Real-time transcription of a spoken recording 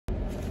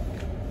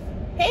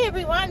Hey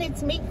everyone,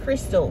 it's me,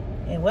 Crystal,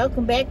 and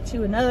welcome back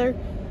to another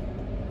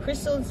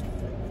Crystal's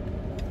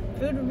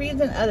Food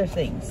Reviews and Other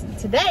Things.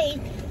 Today,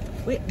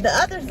 the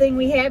other thing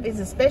we have is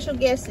a special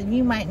guest, and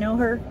you might know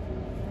her.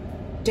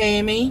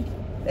 Tammy.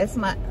 That's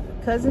my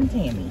cousin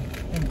Tammy.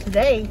 And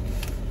today,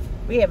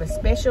 we have a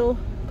special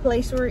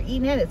place we're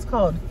eating at. It's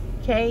called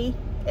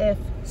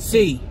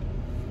KFC.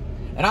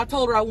 And I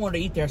told her I wanted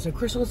to eat there. I said,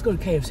 Crystal, let's go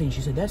to KFC. And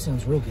she said, that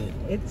sounds real good.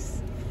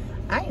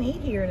 I ain't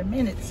eat here in a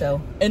minute,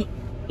 so. And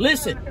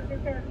listen.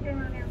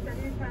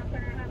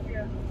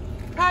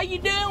 How you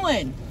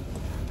doing?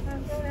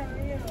 I'm good, how are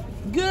you?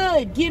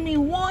 Good. Give me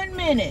 1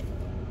 minute.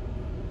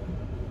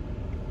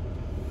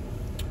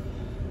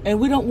 And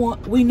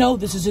we know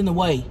this is in the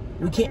way.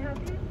 We can't.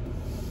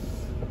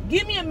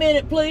 Give me a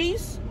minute,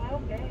 please.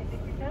 Okay,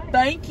 take your time.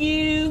 Thank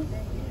you.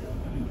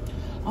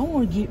 I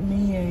want to get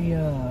me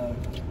a,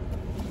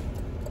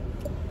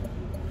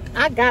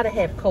 I gotta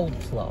have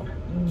coleslaw.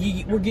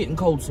 we're getting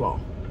coleslaw.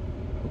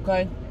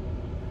 Okay?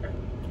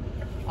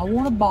 I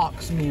want a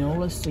box meal.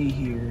 Let's see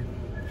here.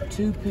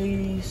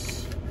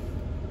 2-piece,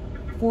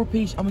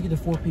 4-piece. I'm gonna get the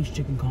 4-piece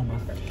chicken combo.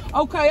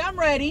 Okay, I'm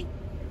ready.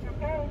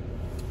 Okay.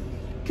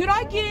 Could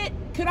I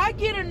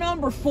get a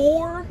number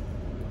 4?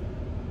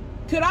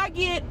 Could I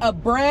get a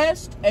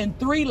breast and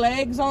 3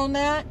 legs on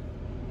that?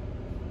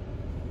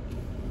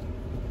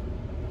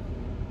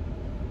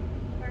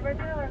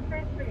 Original or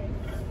crispy?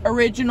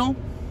 Original.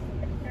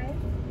 Okay.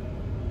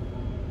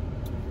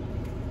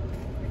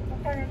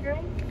 What kind of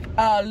drink?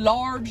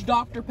 Large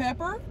Dr.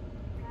 Pepper.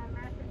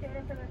 Mashed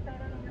potato for the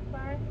side on the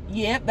side?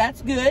 Yep,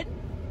 that's good.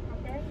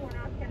 Okay, what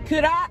else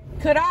can I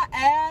Could I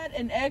add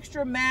an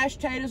extra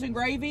mashed potatoes and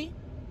gravy?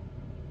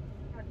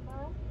 That's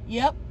all?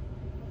 Yep.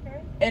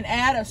 Okay, And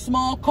add a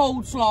small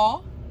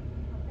coleslaw.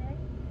 okay.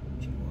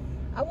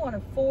 I want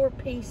a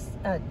 4-piece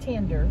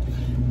tender.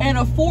 And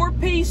a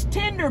 4-piece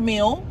tender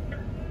meal.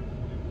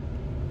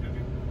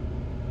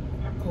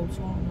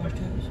 Coleslaw and mashed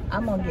potatoes.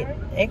 I'm gonna get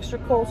extra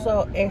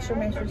coleslaw, extra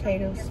mashed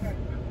potatoes.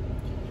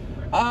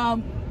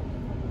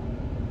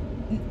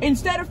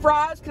 Instead of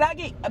fries, could I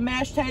get a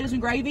mashed potatoes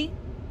and gravy?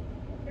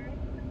 Okay.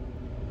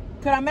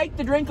 Could I make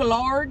the drink a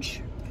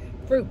large?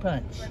 Fruit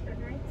punch. What's the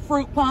drink?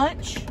 Fruit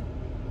punch. I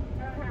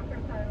don't have for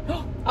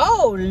fun.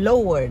 Oh,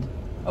 Lord.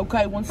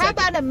 Okay, one How second.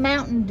 about a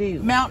Mountain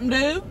Dew? Mountain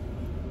Dew.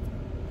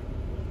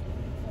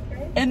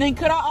 Okay. And then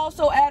could I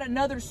also add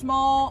another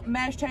small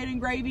mashed potato and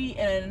gravy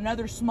and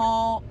another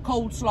small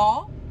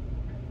coleslaw?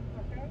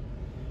 Okay.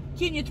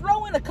 Can you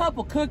throw in a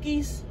couple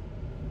cookies?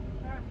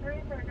 3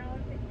 for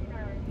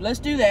 $1.69. Let's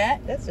do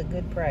that. That's a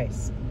good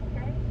price.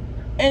 Okay.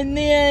 And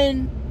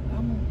then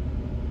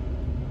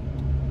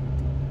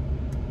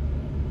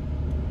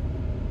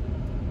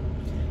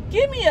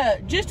give me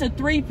just a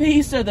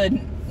 3-piece of the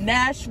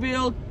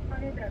Nashville,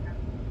 $20.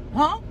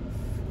 huh?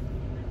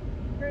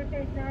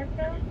 3-piece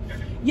Nashville?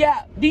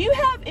 Yeah. Do you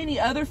have any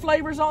other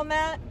flavors on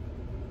that?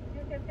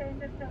 You can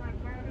change it to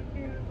like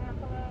barbecue,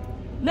 buffalo.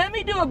 Let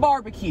me do a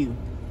barbecue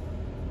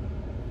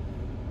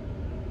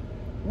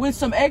with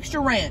some extra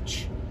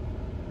ranch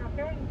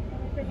Okay.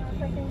 Anything else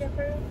I can get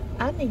for you?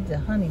 I need the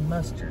honey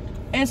mustard.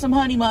 and some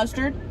honey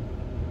mustard,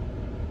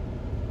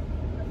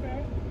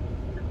 Okay.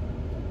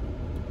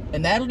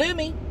 and that'll do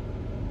me.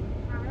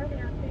 Alrighty,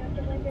 I'll see you at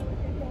the window with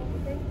your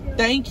phone. Thank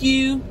Thank you.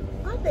 you.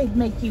 Why'd they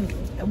make you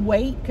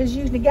wait? Because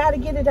you got to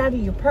get it out of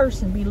your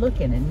purse and be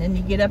looking. And then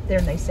you get up there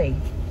and they say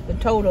the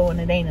total and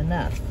it ain't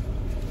enough.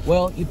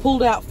 Well, you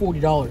pulled out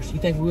 $40. You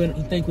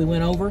think we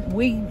went over?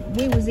 We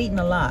was eating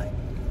a lot.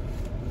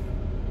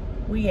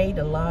 We ate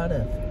a lot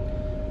of.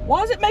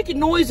 Why is it making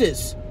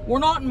noises? We're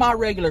not in my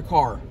regular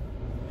car.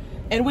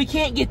 And we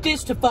can't get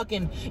this to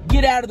fucking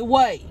get out of the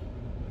way.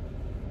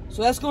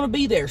 So that's going to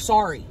be there.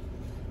 Sorry.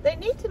 They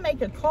need to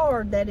make a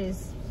car that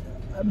is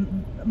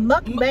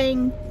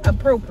mukbang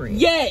appropriate.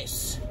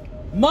 Yes.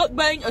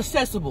 Mukbang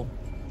accessible.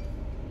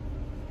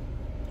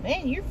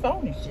 Man, your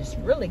phone is just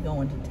really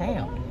going to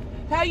town.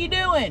 How you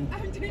doing?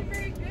 I'm doing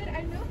very good.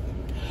 I know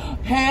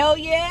Hell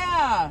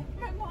yeah.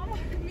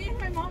 me and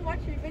my mom watch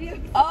your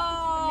videos.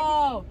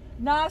 Oh,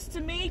 nice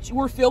to meet you.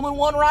 We're filming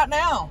one right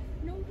now.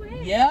 No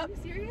way. Yep. Are you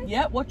serious?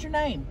 Yep. What's your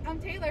name? I'm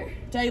Taylor.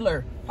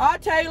 Taylor. Hi,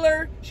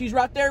 Taylor. She's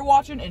right there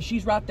watching, and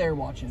she's right there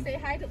watching. Say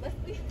hi to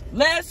Leslie.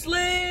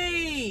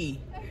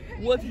 Leslie.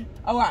 What?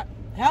 All right.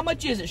 How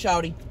much is it,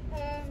 Shawty? I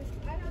have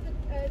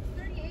it's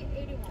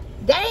 $38.81.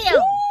 Damn!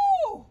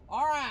 Woo!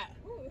 All right.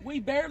 Ooh. We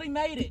barely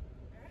made it.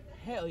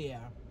 Hell yeah.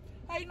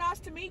 Hey, nice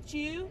to meet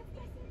you.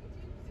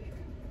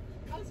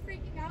 I was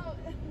freaking out.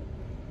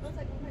 I was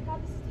like, oh my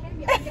god, this is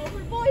Tammy. I know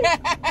her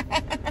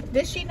voice.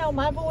 Does she know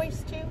my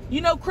voice too?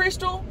 You know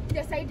Crystal?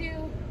 Yes, I do.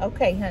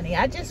 Okay, honey.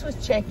 I just was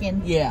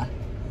checking. Yeah.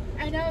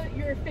 I know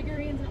your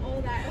figurines and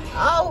all that.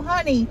 Oh,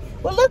 honey.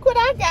 Well, look what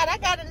I got. I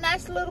got a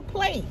nice little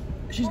plate.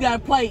 She's got a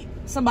plate.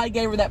 Somebody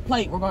gave her that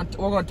plate. We're going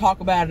to talk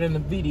about it in the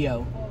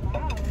video. Oh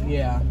wow.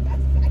 Yeah.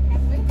 I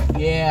can't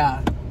wait.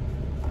 Yeah.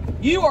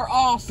 You are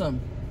awesome.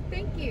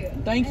 Thank you.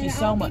 Thank you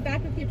so much. I'll be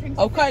back with your drinks.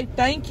 Okay,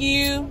 thank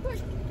you.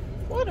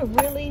 What a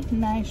really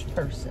nice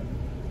person.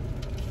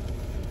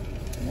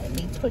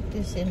 Let me put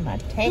this in my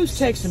text. Who's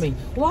texting me?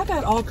 Well, I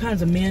got all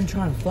kinds of men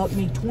trying to fuck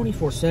me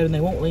 24/7. They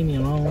won't leave me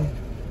alone.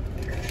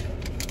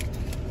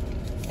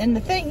 And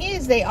the thing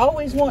is, they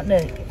always want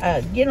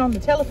to get on the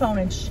telephone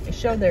and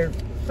show their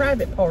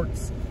private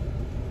parts.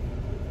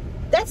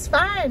 That's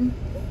fine,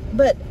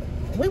 but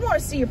we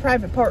want to see your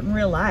private part in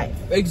real life.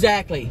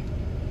 Exactly.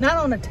 Not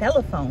on a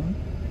telephone.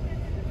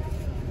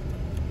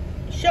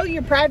 Show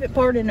your private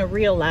part in a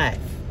real life.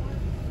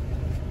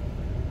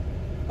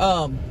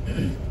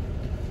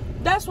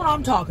 That's what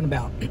I'm talking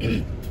about.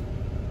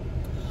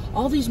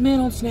 All these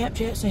men on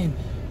Snapchat saying,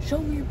 show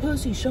me your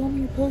pussy, show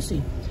me your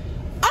pussy.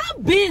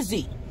 I'm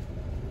busy.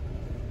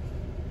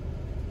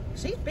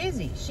 She's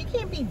busy. She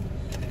can't be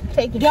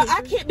taking Yeah, pictures.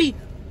 I can't be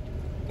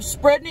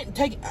spreading it and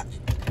taking...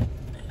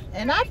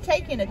 And I've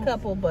taken a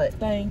couple, but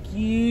Thank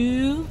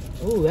you.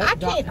 Ooh, I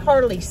can't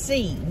hardly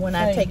see when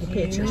I Thank take a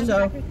picture. you.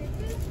 So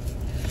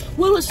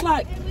Well, it's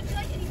like, And would you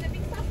like any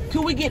dipping sauces?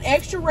 could we get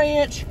extra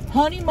ranch,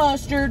 honey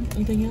mustard,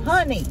 anything else?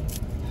 honey,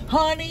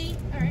 Honey,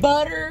 Alright.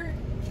 butter.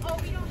 Oh,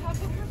 we don't have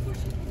butter,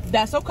 unfortunately.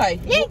 That's okay.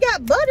 you ain't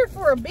got butter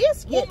for a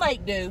biscuit. We'll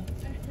make do.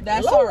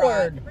 That's Lord. all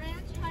right. Ranch,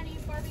 honey,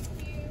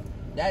 barbecue,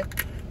 That,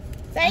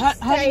 Thanks,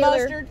 honey Taylor.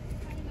 mustard.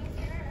 honey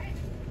mustard. Alright.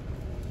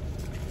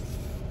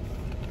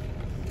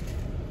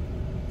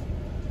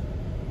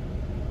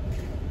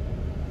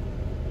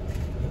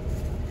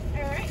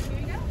 Alright, here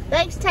we go.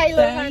 Thanks,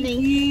 Taylor, Thank honey.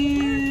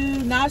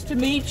 you. Nice to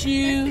meet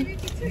you.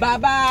 Bye-bye.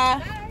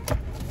 Bye.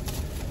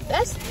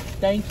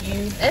 Thank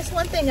you. That's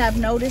one thing I've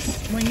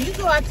noticed. When you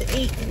go out to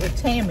eat with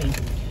Tammy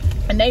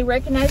and they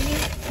recognize you,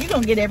 you're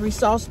going to get every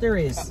sauce there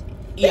is.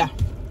 Yeah.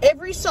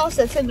 Every sauce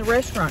that's in the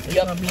restaurant is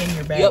Yep. going to be in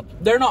your bag. Yep.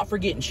 They're not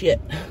forgetting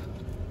shit.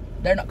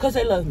 They're not, because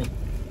they love me.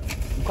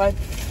 Okay?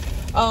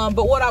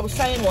 But what I was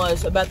saying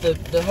was about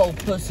the whole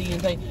pussy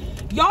and thing.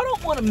 Y'all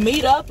don't want to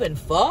meet up and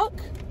fuck?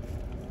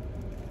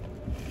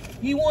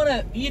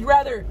 You'd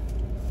rather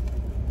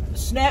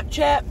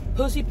Snapchat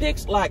pussy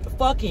pics like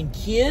fucking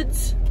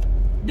kids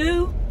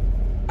do?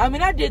 I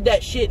mean, I did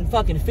that shit in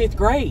fucking 5th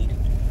grade.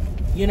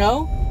 You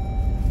know?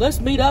 Let's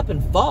meet up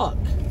and fuck.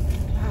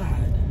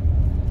 God.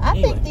 I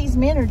Anyway. think these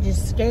men are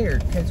just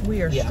scared because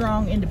we are Yeah.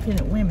 strong,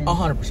 independent women.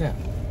 100%.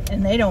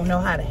 And they don't know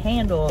how to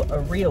handle a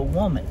real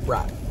woman.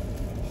 Right.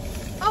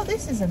 Oh,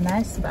 this is a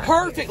nice spot.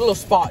 Perfect little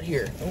spot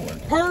here.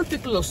 Lord.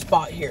 Perfect little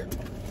spot here.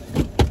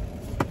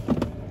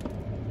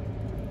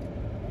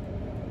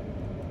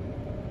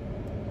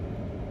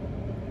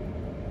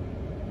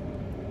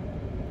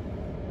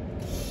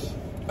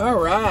 All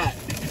right.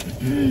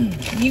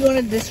 You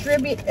going to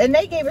distribute? And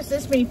they gave us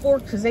this many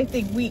forks because they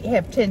think we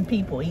have 10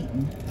 people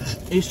eating.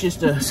 It's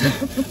just us.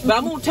 But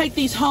I'm going to take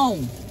these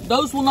home.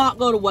 Those will not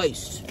go to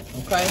waste.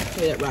 Okay? I'll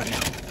tell you that right now.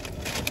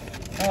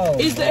 Oh,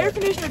 Is the air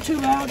conditioner too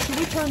loud? Should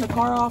we turn the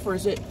car off or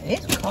is it?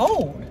 It's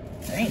cold.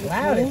 It ain't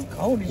loud. It's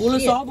cold as Well,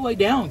 shit. it's all the way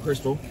down,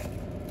 Crystal.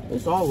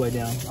 It's all the way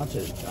down. I'll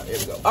tell you. There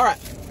we go. All right.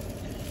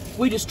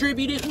 We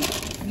distributed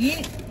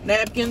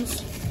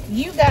napkins.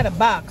 You got a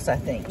box, I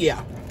think.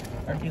 Yeah.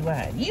 Or do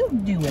I? You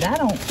do it. I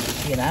don't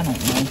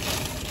know.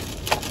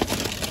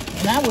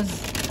 And I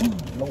was,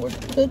 oh Lord,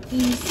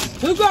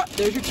 cookies. Who got?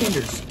 There's your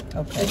tenders. They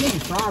Okay. give you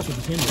fries with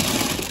the tenders.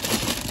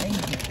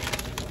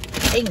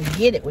 They can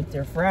get it with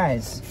their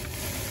fries.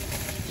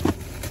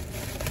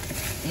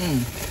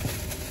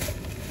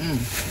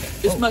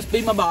 This must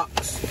be my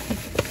box.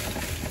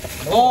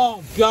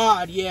 Oh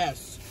God,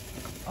 yes.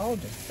 All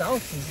the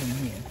sauces in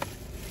here.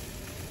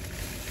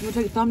 You want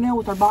to take a thumbnail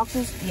with our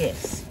boxes?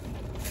 Yes.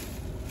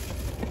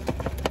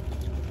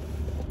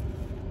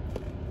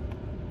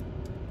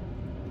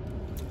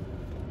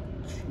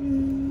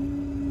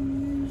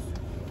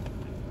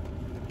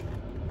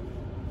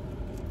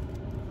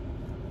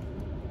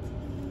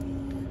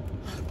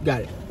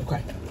 Got it.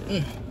 Okay.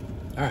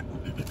 All right.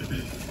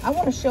 I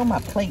want to show my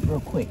plate real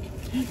quick.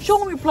 Show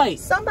them your plate.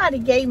 Somebody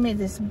gave me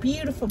this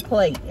beautiful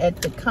plate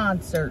at the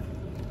concert.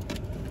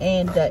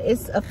 And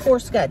it's, of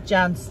course, got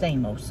John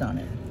Stamos on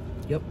it.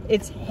 Yep.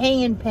 It's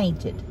hand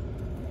painted.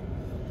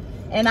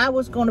 And I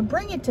was going to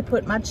bring it to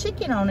put my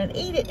chicken on and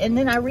eat it. And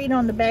then I read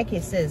on the back,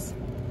 it says,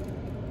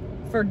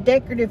 for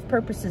decorative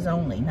purposes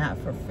only, not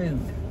for food.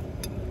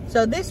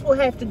 So this will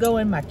have to go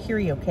in my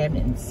curio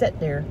cabinet and sit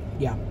there.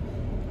 Yeah.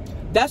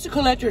 That's a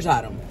collector's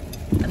item.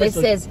 It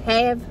Crystal, says,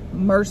 have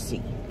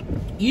mercy.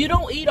 you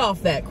don't eat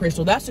off that,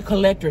 Crystal. That's a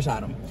collector's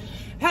item.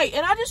 Hey,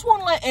 and I just want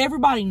to let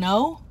everybody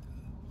know,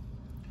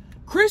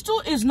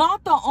 Crystal is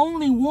not the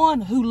only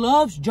one who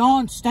loves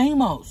John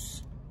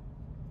Stamos.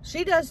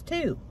 She does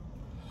too.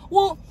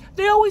 Well,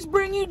 they always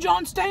bring you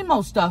John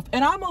Stamos stuff,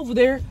 and I'm over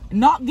there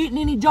not getting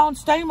any John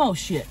Stamos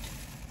shit.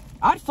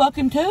 I'd fuck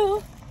him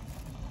too.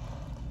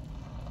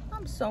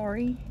 I'm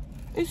sorry.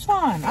 It's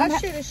fine. I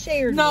should have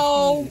shared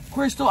No, with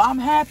Crystal, I'm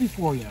happy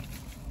for you. you.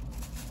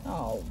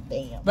 Oh,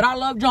 damn. But I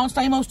love John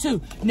Stamos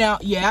too. Now,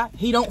 yeah,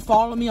 he don't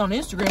follow me on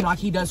Instagram like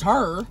he does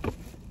her.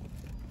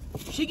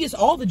 She gets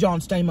all the John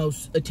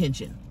Stamos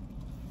attention.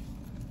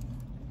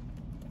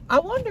 I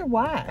wonder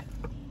why.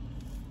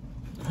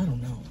 I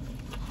don't know.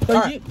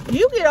 But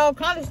you get all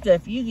kind of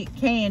stuff. You get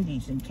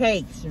candies and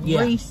cakes and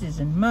Reese's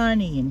and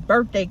money and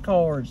birthday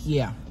cards.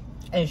 Yeah.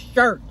 And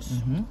shirts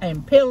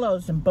and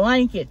pillows and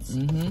blankets,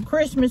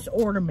 Christmas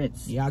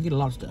ornaments. Yeah, I get a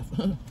lot of stuff.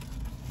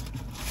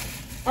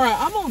 All right,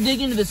 I'm gonna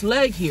dig into this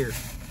leg here.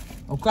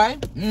 Okay?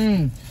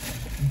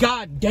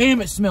 God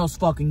damn, it smells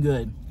fucking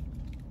good.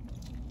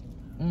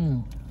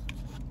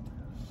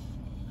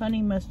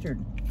 Honey mustard.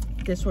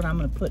 This one I'm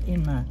gonna put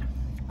in my.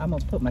 I'm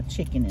gonna put my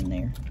chicken in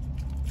there.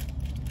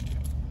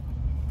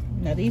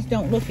 Now these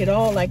don't look at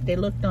all like they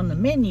looked on the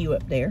menu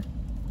up there.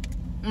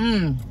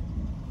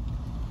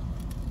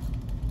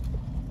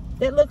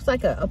 That looks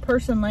like a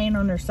person laying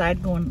on their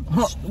side going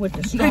with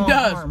a strong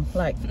arm.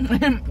 Like,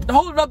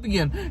 hold it up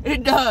again.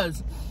 It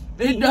does.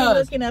 It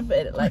does. Looking up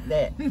at it like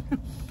that.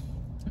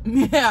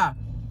 Yeah.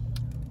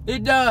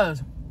 It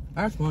does.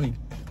 That's funny.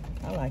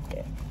 I like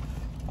that.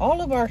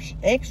 All of our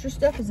extra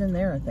stuff is in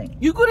there, I think.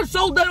 You could have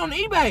sold that on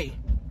eBay.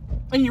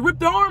 And you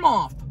ripped the arm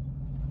off.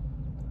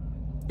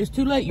 It's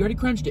too late. You already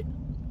crunched it.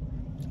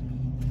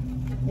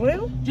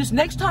 Well, just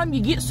next time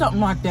you get something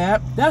like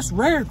that, that's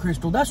rare,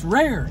 Crystal. That's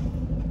rare.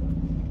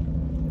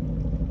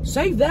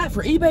 Save that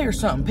for eBay or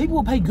something. People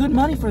will pay good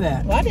money for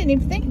that. Well, I didn't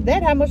even think of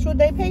that. How much would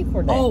they pay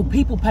for that? Oh,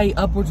 people pay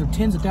upwards of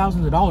tens of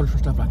thousands of dollars for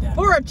stuff like that.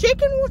 For a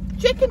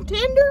chicken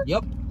tender?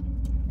 Yep.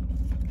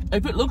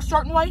 If it looks a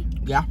certain way,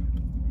 yeah.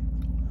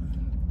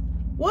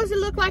 What does it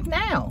look like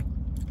now?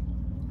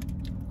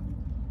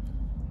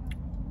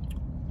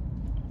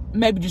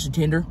 Maybe just a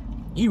tender.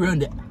 You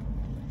ruined it.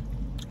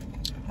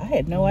 I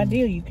had no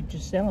idea you could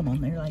just sell them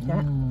on there like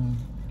that.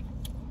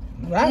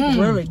 That's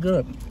really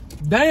good.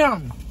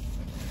 Damn.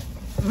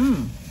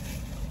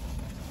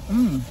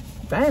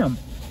 Damn.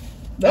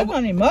 That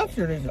honey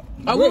mustard is...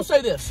 I will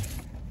say this.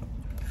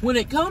 When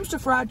it comes to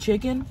fried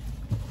chicken,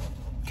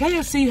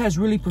 KFC has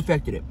really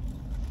perfected it.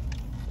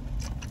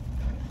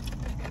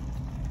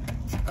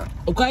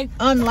 Okay?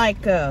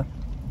 Unlike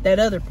that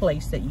other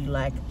place that you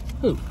like.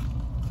 Who?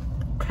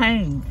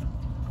 Cane's.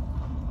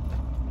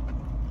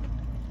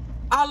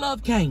 I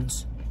love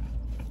Cane's.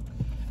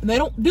 And they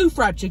don't do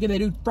fried chicken, they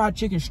do fried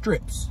chicken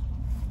strips.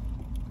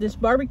 This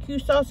barbecue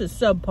sauce is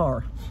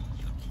subpar.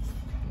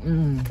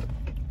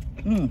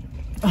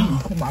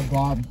 Oh my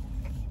God.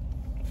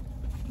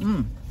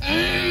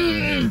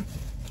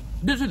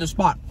 This is the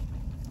spot.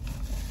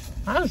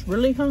 I was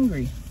really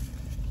hungry.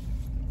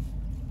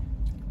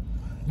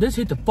 This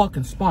hit the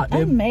fucking spot,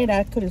 dude. I'm mad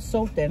I could have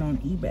sold that on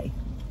eBay.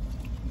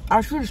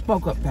 I should have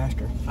spoke up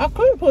faster. I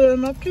could have put it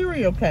in my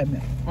curio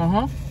cabinet.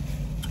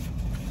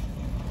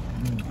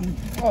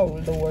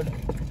 Oh, Lord.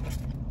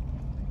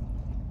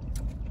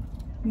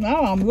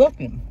 Now I'm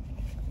looking.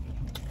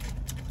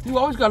 You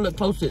always gotta look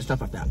close to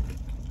stuff like that.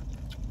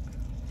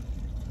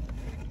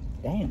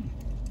 Damn.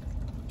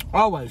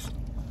 Always.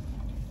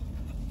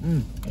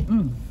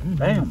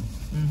 Damn.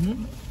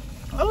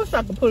 I wish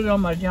I could put it on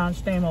my John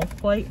Stamos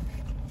plate.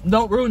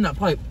 Don't ruin that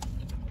plate.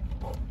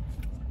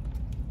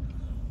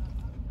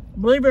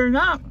 Believe it or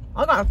not,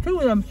 I got 2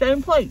 of them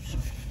same plates.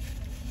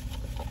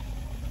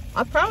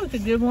 I probably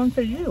could give one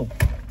to you.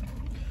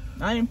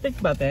 I didn't think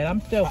about that.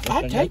 I'm selfish.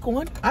 I'd take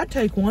one. I'd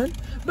take one.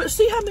 But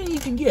see how many you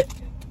can get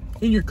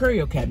in your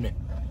curio cabinet.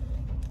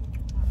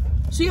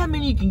 See how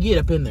many you can get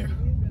up in there.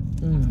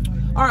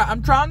 All right,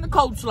 I'm trying the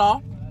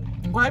coleslaw.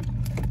 Okay.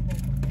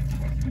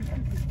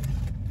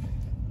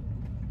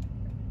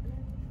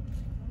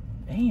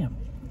 Damn.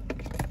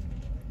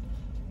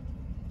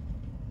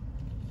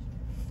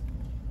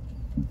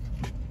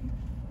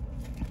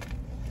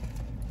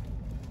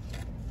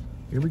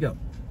 Here we go.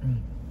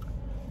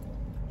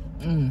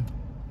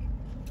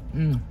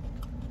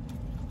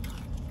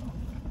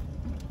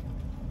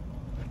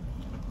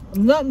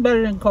 Nothing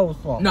better than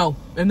coleslaw. No,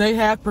 and they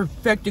have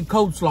perfected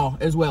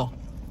coleslaw as well.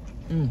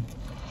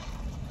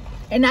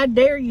 And I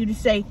dare you to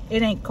say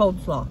it ain't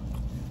coleslaw.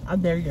 I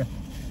dare you.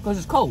 Because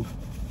it's cold.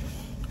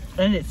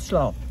 And it's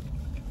slaw.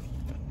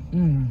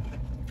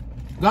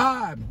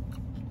 God.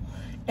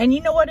 And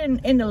you know what?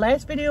 In the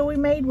last video we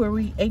made where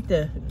we ate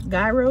the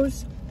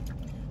gyros,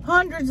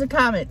 hundreds of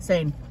comments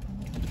saying,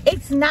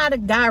 it's not a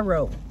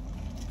gyro.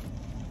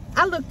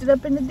 I looked it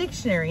up in the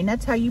dictionary and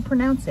that's how you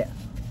pronounce it.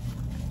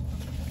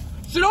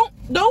 So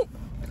don't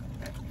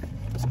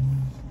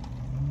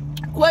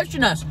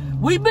question us.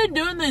 We've been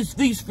doing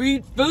these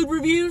food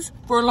reviews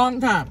for a long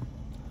time.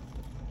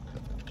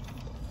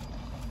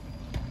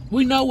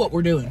 We know what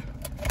we're doing.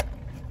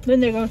 Then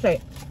they're going to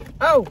say,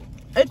 oh,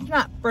 it's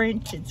not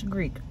French, it's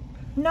Greek.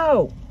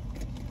 No.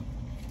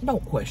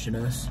 Don't question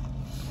us.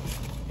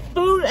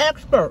 Food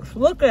experts,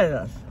 look at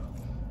us.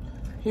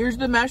 Here's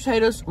the mashed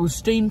potatoes with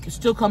steam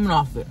still coming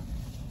off it.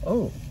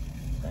 Oh,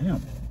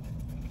 damn.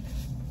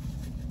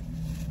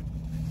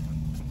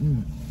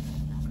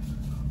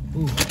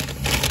 Ooh.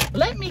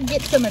 Let me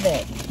get some of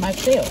that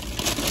myself.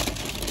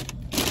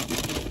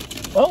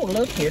 Oh,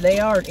 look here. They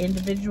are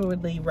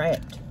individually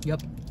wrapped.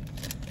 Yep.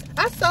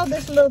 I saw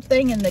this little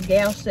thing and the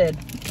gal said,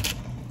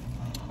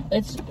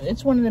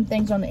 it's one of them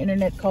things on the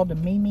internet called a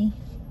meme.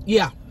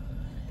 Yeah.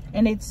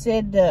 And it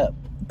said,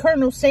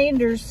 Colonel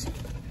Sanders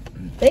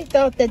They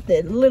thought that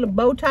the little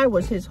bow tie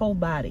was his whole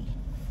body.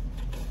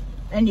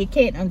 And you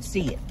can't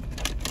unsee it.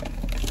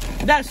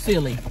 That's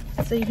silly.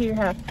 See here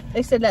how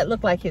they said that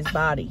looked like his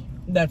body.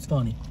 That's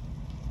funny.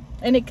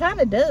 And it kind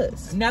of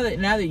does. Now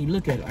that you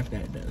look at it like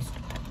that, it does.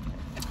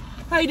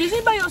 Hey, does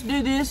anybody else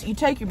do this? You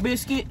take your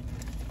biscuit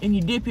and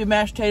you dip your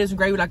mashed potatoes in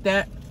gravy like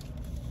that,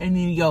 and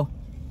then you go.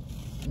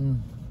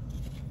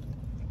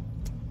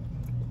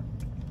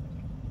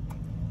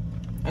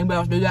 Anybody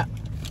else do that?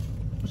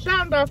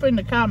 Sound off in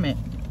the comment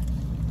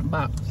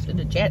box in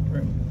the chat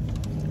room.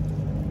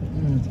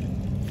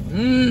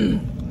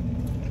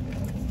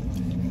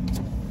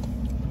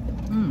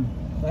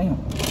 Damn.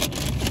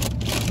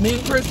 Me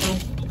and Crystal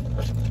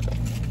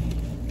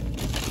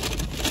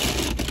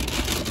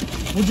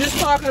we're just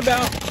talking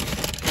about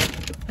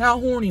how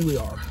horny we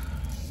are.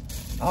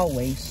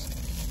 Always.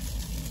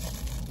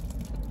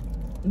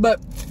 But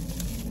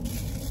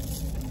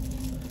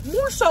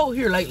more so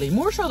here lately,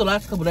 more so the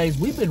last couple days,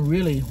 we've been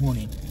really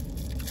horny.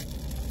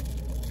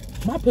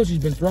 My pussy's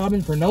been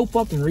throbbing for no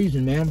fucking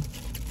reason, man.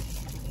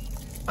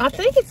 I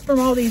think it's from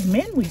all these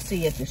men we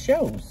see at the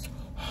shows.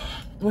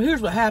 Well,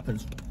 here's what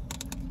happens.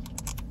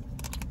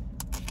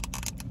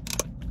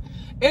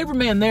 Every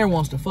man there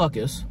wants to fuck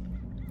us.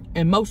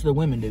 And most of the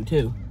women do,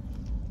 too.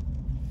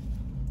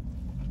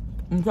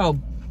 And so...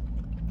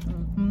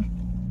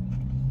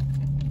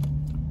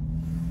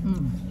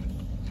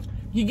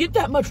 You get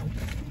that much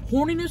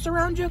horniness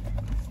around you,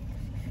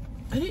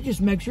 and it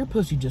just makes your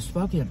pussy just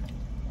fucking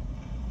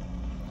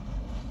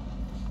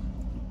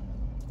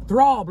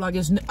throb like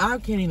it's... I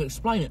can't even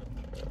explain it.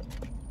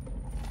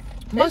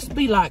 Must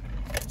be like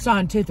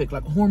scientific,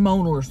 like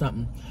hormonal or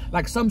something.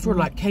 Like some sort of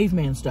like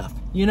caveman stuff,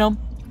 you know?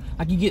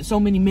 Like you get so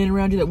many men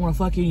around you that want to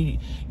fuck you,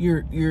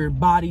 your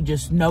body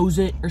just knows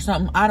it or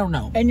something. I don't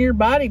know. And your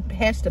body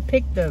has to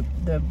pick the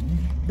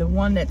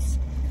one that's...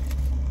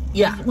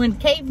 Yeah. When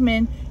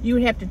cavemen, you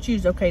would have to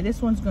choose, okay, this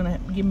one's going to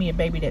give me a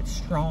baby that's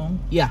strong.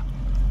 Yeah.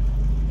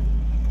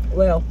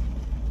 Well,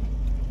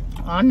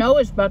 I know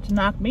it's about to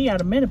knock me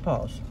out of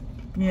menopause.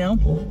 You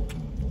know?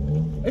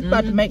 It's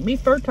about to make me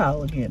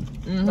fertile again.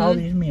 All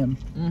these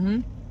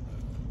men.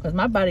 Because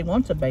my body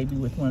wants a baby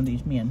with one of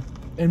these men.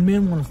 And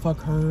men want to fuck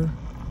her.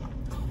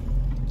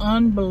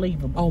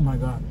 Unbelievable. Oh my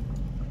God.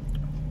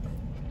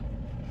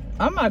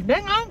 I'm like,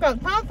 dang, I ain't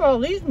got time for all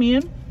these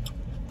men.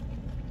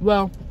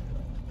 Well...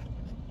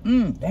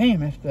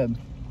 damn, that's good.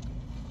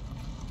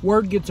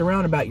 Word gets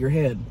around about your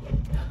head.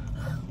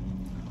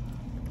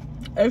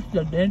 It's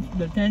the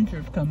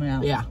dentures coming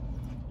out. Yeah.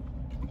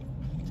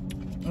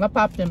 I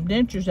pop them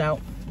dentures out,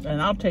 and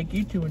I'll take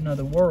you to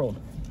another world.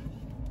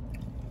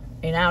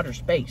 In outer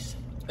space.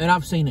 And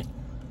I've seen it.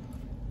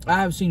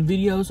 I have seen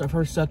videos of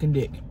her sucking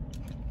dick.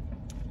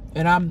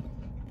 And I'm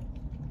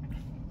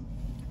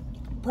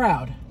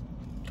proud.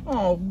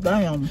 Oh,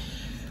 damn.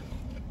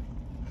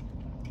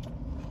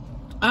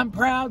 I'm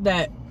proud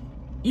that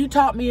you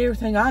taught me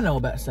everything I know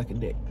about sucking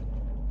dick.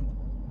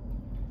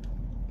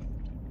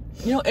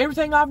 You know,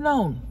 everything I've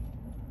known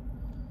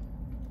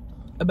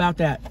about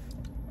that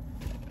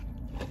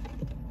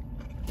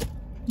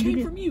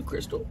came from you,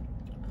 Crystal.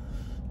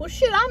 Well,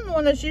 shit, I'm the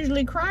one that's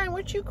usually crying.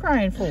 What you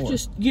crying for?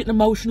 Just getting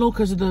emotional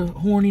because of the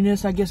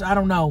horniness, I guess. I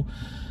don't know.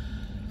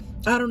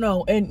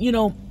 And, you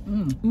know,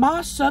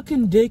 my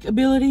sucking dick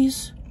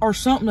abilities are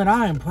something that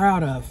I am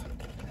proud of.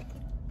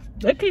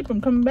 They keep them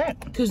coming back.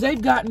 Because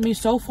they've gotten me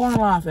so far in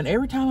life, and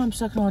every time I'm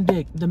sucking on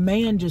dick, the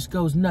man just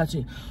goes nuts.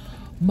 And,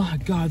 my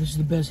God, this is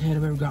the best head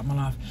I've ever got in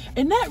my life.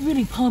 And that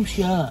really pumps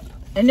you up.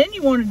 And then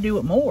you want to do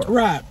it more.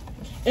 Right.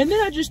 And then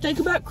I just think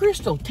about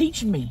Crystal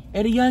teaching me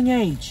at a young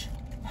age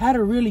how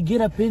to really get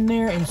up in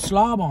there and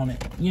slob on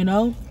it, you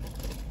know?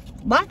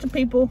 Lots of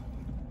people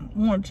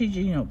want to teach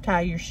you, you know,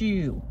 tie your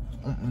shoe.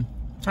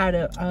 How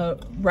to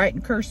write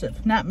in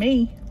cursive. Not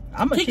me.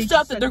 I'm going to teach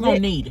stuff that they're going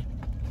to need.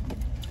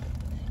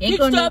 Teach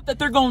stuff that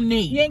they're going to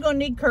need. You ain't going to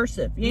need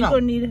cursive. You ain't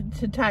going to need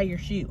to tie your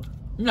shoe.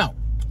 No.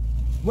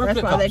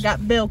 That's why they got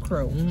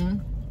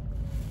Velcro.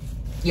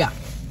 Yeah.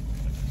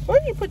 Where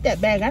did you put that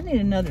bag? I need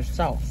another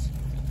sauce.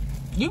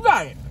 You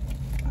got it.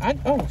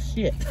 Oh,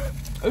 shit.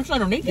 It's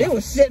underneath it. It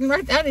was sitting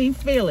right there. I didn't even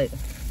feel it.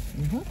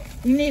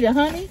 You need a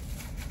honey?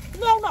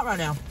 No, not right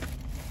now.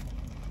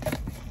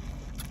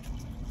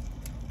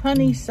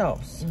 Honey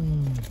sauce.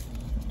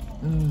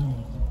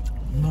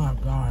 My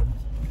God.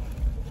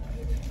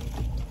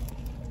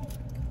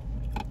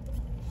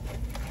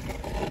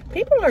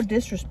 People are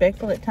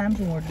disrespectful at times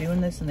when we're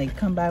doing this and they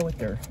come by with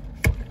their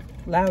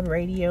loud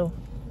radio.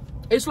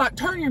 It's like,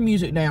 turn your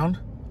music down.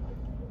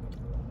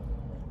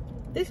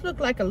 This looked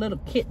like a little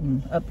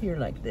kitten up here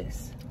like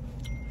this.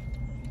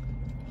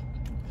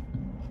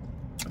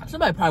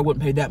 Somebody probably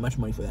wouldn't pay that much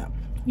money for that.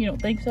 You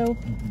don't think so?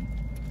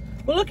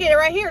 Well, look at it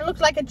right here. It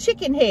looks like a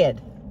chicken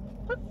head.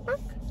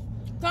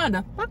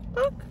 Kinda.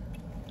 Buck.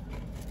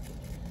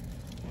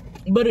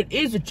 But it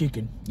is a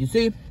chicken, you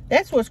see?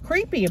 That's what's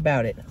creepy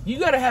about it. You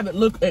gotta have it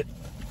look at...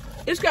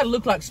 It's gotta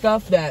look like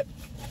stuff that...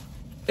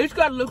 It's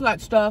gotta look like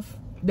stuff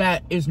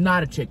that is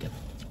not a chicken.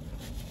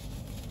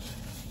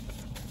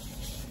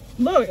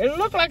 Look, it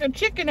looked like a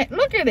chicken head.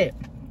 Look at it.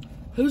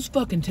 Who's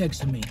fucking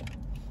texting me?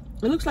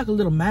 It looks like a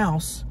little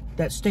mouse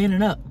that's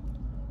standing up.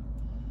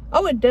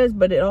 Oh, it does,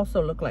 but it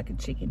also looked like a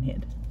chicken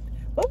head.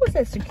 What was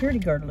that security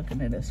guard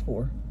looking at us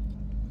for?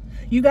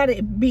 You got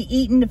to be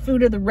eating the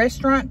food of the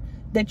restaurant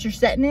that you're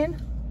sitting in?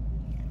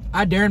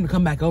 I dare him to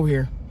come back over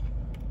here.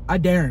 I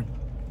dare him.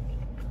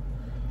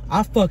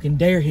 I fucking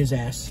dare his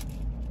ass.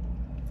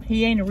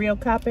 He ain't a real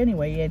cop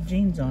anyway. He had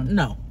jeans on.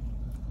 No.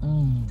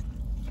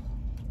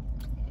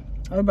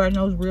 Everybody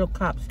knows real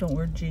cops don't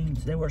wear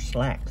jeans. They wear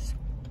slacks.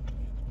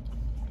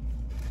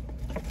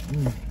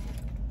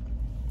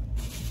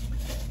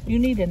 You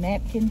need a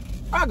napkin?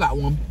 I got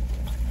one.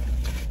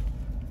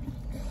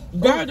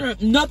 God, there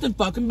ain't nothing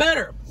fucking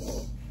better.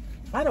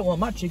 I don't want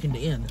my chicken to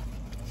end.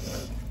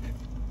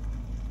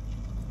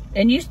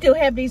 And you still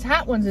have these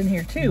hot ones in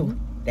here too.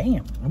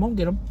 Damn. I'm gonna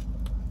get them.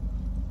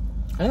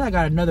 And I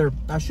got another,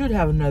 I should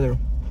have another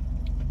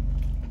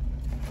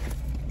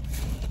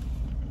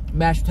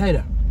mashed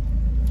potato.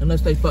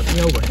 Unless they fuck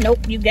me over.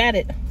 Nope, you got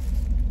it.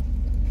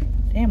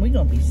 Damn, we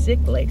gonna be sick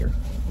later.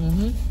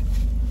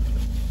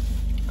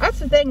 That's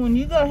the thing, when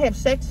you go have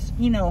sex,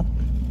 you know,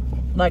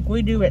 like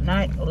we do at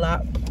night a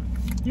lot,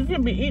 you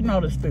can be eating all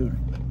this food.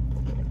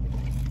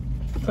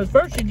 Because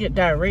first you get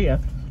diarrhea.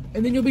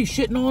 And then you'll be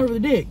shitting all over the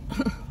dick.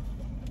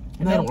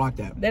 And they don't like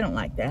that. They don't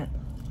like that.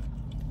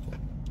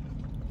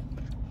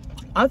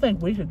 I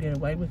think we should get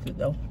away with it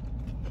though.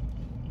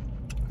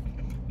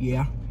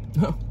 Yeah.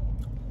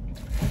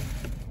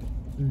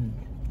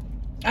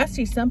 I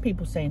see some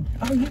people saying,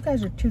 oh, you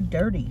guys are too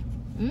dirty.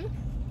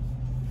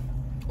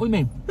 What do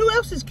you mean? Who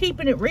else is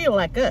keeping it real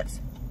like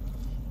us?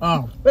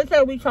 Oh. Let's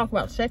say we talk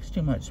about sex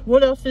too much.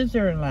 What else is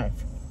there in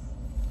life?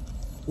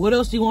 What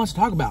else do you want us to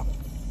talk about?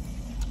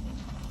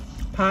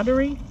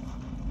 Pottery?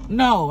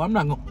 No, I'm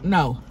not going to.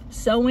 No.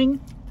 Sewing?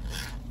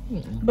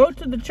 Go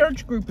to the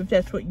church group if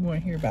that's what you want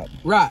to hear about.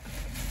 Right.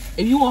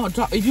 If you want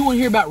to talk, if you want to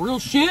hear about real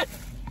shit,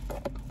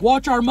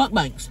 watch our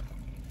mukbangs.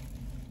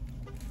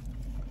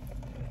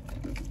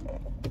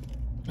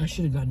 I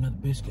should have got another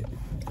biscuit.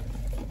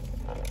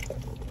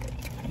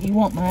 You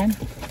want mine?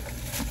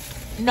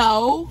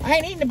 No. I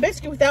ain't eating a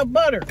biscuit without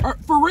butter.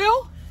 For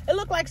real? It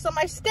looked like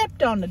somebody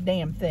stepped on the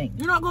damn thing.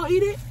 You're not going to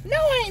eat it? No,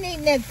 I ain't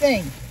eating that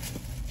thing.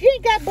 If you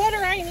ain't got butter,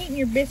 I ain't eating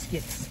your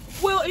biscuits.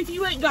 Well, if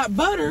you ain't got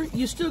butter,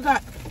 you still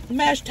got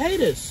mashed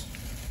potatoes.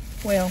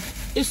 Well,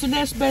 it's the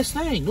next best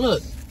thing.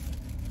 Look.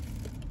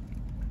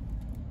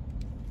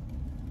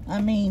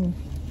 I mean,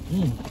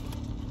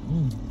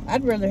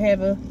 I'd rather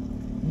have a...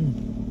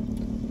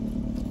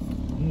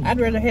 I'd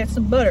rather have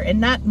some butter and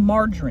not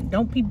margarine.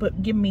 Don't people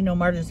give me no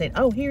margarine saying,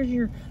 oh, here's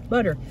your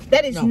butter.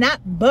 That is not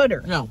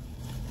butter. No.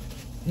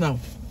 No.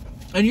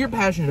 And you're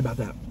passionate about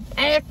that.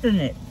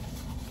 Passionate.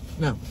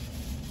 No.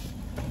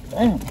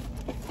 Damn.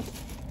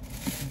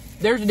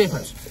 There's a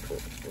difference.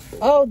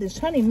 Oh, this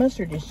honey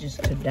mustard is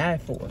just to die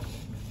for.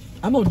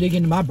 I'm going to dig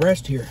into my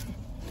breast here.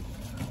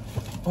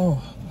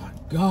 Oh, my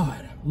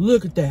God.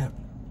 Look at that.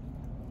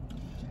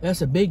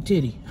 That's a big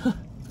titty.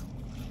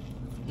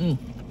 Look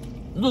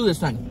at this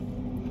thing.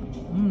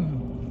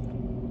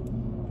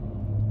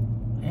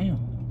 Damn.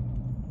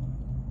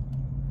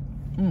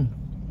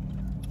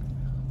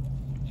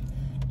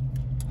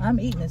 I'm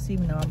eating this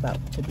even though I'm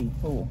about to be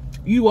full.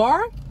 You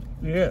are?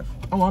 Yes.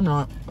 Oh, I'm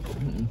not.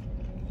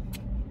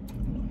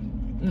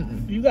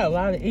 You got a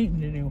lot of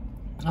eating to do.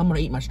 I'm going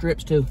to eat my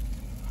strips, too.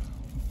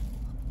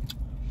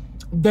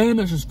 Damn,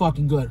 this is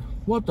fucking good.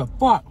 What the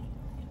fuck?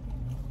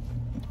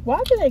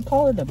 Why do they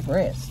call it a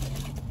breast?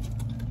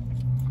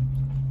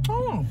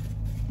 Oh.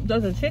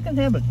 Does a chicken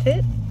have a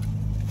tit?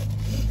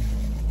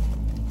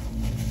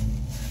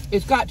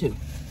 It's got to.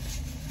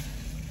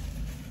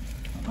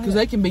 Because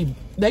they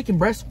can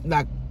breast,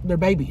 like, their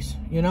babies,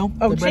 you know?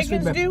 Oh, They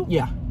chickens do?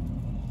 Yeah.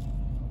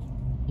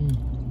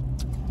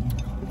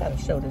 Gotta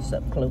show this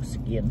up close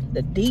again.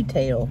 The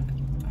detail.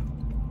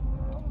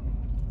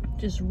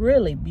 Just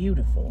really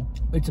beautiful.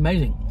 It's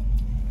amazing.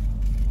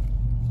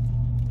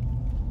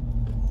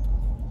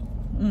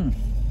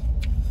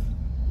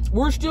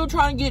 We're still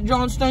trying to get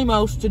John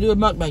Stamos to do a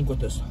mukbang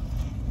with us.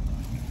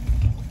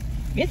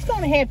 It's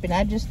gonna happen.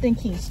 I just think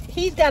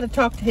he's got to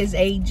talk to his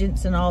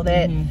agents and all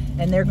that,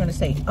 and they're gonna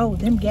say, "Oh,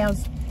 them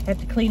gals have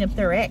to clean up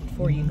their act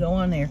before you go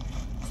on there."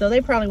 So they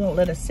probably won't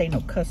let us say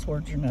no cuss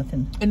words or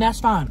nothing. And that's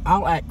fine.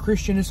 I'll act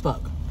Christian as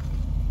fuck.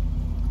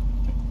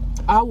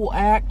 I will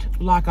act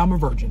like I'm a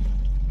virgin.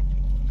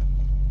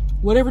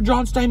 Whatever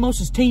John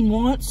Stamos' team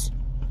wants,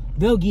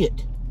 they'll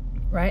get.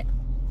 Right?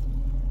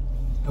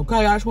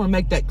 Okay, I just want to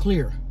make that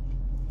clear.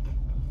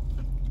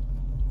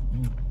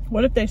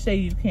 What if they say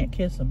you can't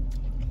kiss them?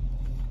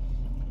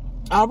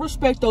 I'll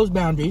respect those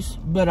boundaries,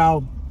 but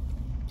I'll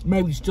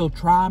maybe still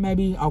try,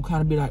 maybe. I'll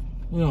kind of be like,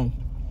 you know,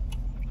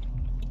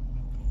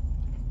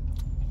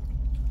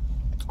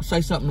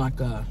 say something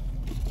like, I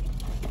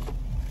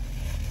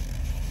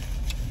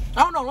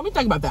don't know, let me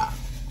think about that.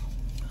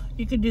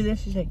 You could do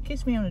this. You say,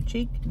 kiss me on the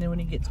cheek, and then when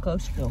he gets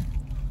close, go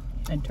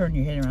and turn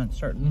your head around and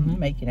start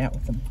making out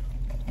with him.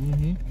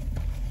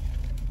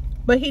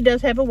 But he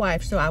does have a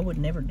wife, so I would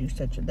never do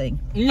such a thing.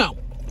 No.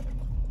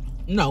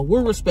 No,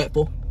 we're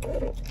respectful.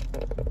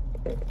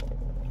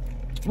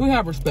 We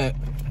have respect.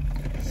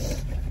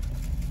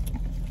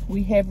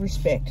 We have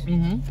respect.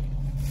 Mm-hmm.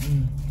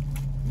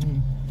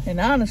 And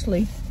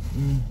honestly,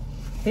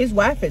 his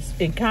wife is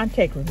in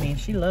contact with me and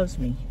she loves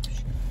me.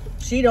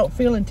 She don't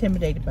feel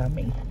intimidated by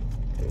me.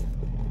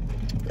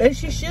 And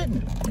she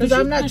shouldn't. Because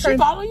I'm not Does trying. she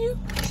follow you?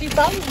 She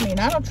follows me, and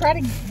I don't try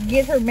to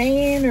get her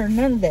man or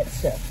none of that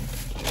stuff.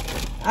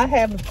 I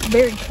have a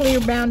very clear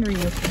boundary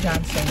with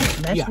John Sanders,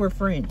 and that's Yeah. we're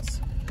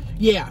friends.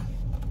 Yeah.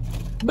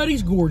 But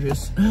he's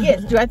gorgeous.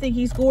 Yes. Do I think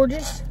he's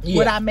gorgeous? Yeah.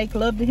 Would I make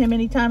love to him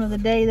any time of the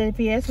day that if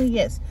he asked me?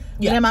 Yes.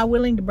 Yeah. But am I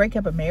willing to break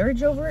up a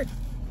marriage over it?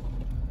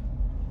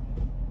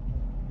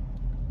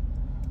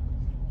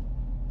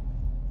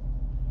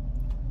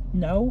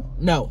 No.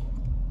 No.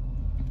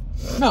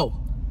 No.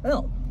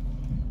 No.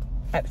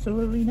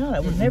 Absolutely not. I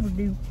would never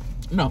do.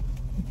 No.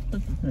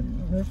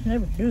 Let's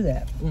never do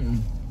that.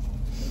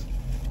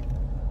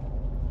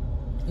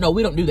 No,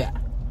 we don't do that.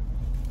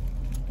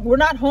 We're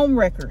not home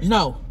wreckers.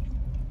 No.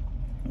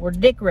 We're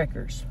dick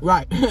wreckers.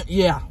 Right.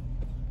 Yeah.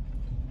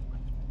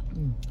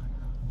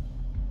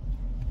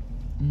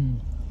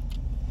 I'm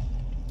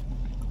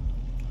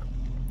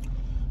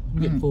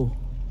getting full.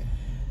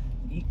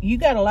 You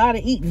got a lot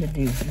of eating to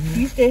do.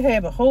 You still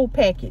have a whole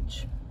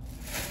package.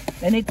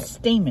 And it's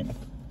steaming.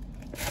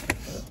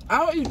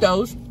 I'll eat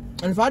those.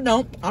 And if I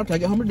don't, I'll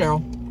take it home to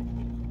Daryl.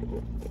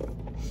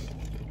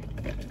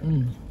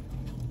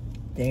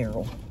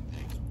 Daryl.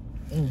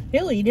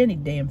 He'll eat any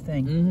damn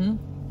thing. Mm-hmm.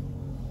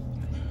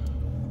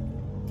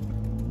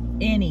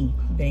 Any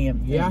damn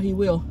thing. Yeah, he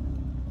will.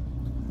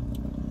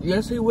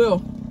 Yes, he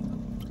will.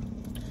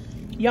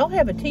 Y'all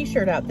have a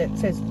t-shirt out that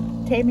says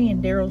Tammy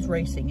and Daryl's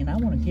Racing, and I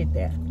want to get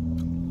that.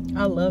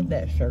 I love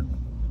that shirt.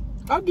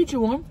 I'll get you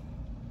one.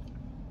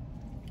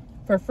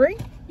 For free?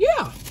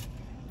 Yeah.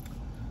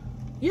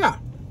 Yeah.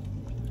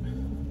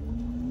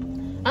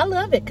 I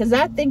love it because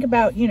I think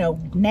about, you know,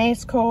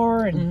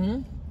 NASCAR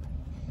and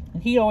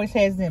he always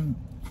has them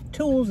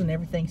tools and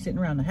everything sitting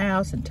around the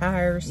house and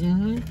tires.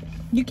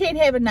 You can't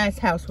have a nice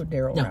house with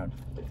Daryl around.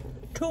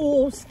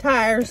 Tools,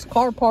 tires,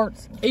 car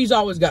parts. He's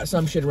always got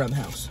some shit around the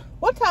house.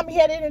 One time he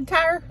had an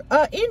entire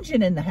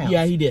engine in the house.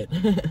 Yeah, he did.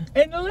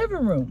 In the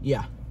living room.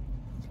 Yeah.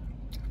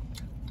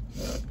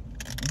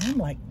 And I'm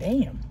like,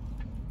 damn.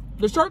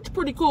 The shirt's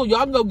pretty cool.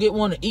 Y'all can go get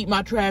one at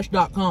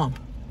eatmytrash.com.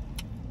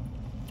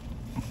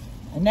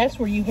 And that's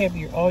where you have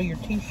all your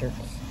t-shirts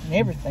and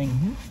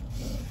everything.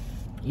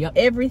 Yep.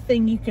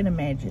 Everything you can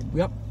imagine.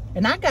 Yep.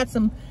 And I got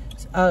some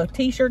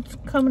t-shirts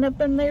coming up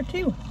in there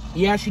too.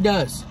 Yeah, she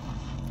does.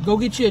 Go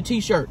get you a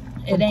t-shirt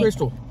from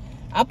Crystal.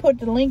 I'll put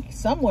the link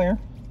somewhere.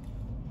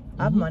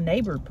 My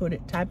neighbor put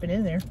it, type it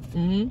in there.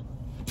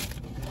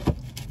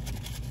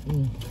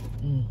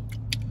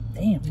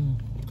 Damn.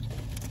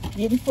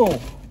 Getting full.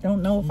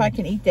 Don't know if I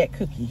can eat that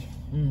cookie.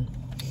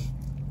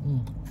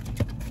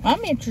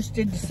 I'm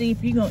interested to see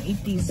if you're going to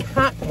eat these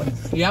hot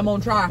ones. Yeah, I'm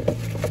going to try.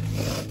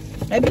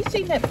 Have you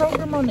seen that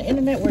program on the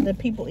internet where the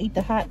people eat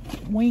the hot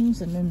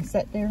wings and then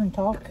sit there and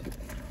talk?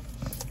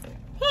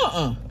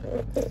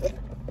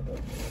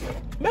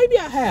 Maybe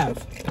I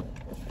have.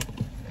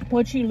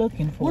 What you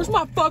looking for? Where's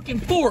my fucking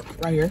fork?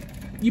 Right here.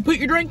 You put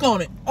your drink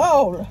on it.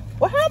 Oh,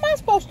 well, how am I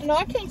supposed to know?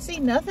 I can't see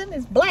nothing.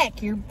 It's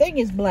black. Your thing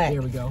is black.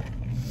 There we go.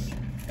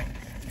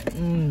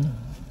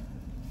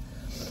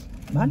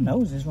 My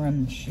nose is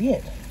running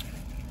shit.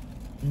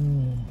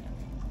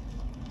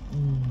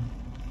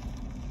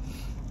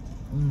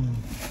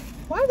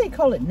 Why do they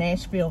call it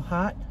Nashville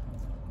hot?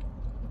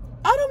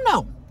 I don't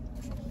know.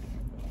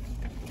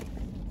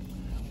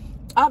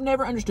 I've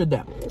never understood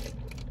that.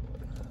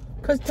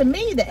 Because to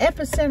me, the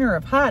epicenter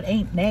of hot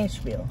ain't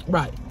Nashville.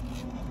 Right.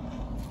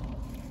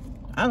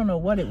 I don't know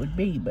what it would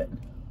be, but...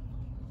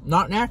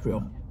 Not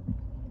Nashville.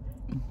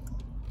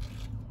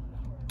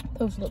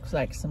 Those looks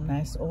like some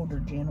nice older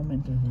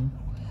gentlemen.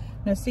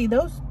 Now see,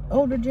 those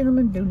older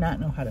gentlemen do not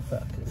know how to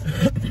fuck.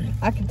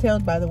 I can tell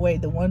by the way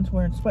the one's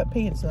wearing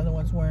sweatpants, the other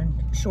one's wearing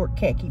short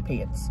khaki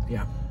pants.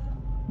 Yeah.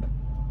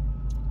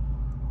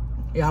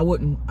 Yeah, I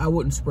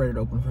wouldn't spread it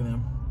open for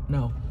them.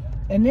 No.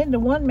 And then the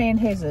one man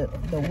has the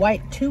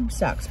white tube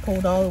socks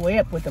pulled all the way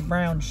up with a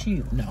brown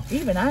shoe. No.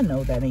 Even I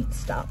know that ain't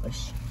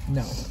stylish.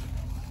 No.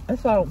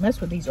 That's why I don't mess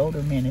with these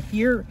older men. If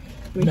you're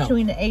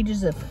between the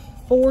ages of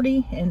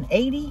 40 and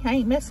 80, I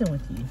ain't messing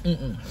with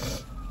you.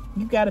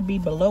 You got to be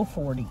below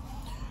 40.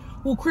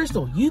 Well,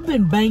 Crystal, you've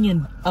been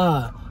banging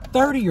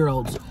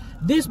 30-year-olds.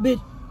 This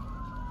bitch...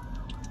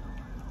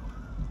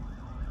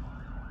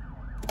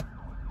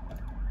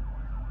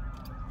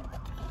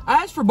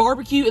 I asked for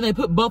barbecue and they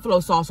put buffalo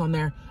sauce on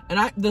there.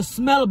 And the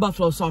smell of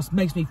buffalo sauce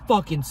makes me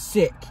fucking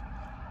sick.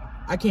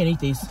 I can't eat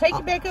these. Take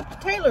it back up to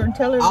Taylor and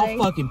tell her I'll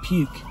fucking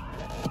puke.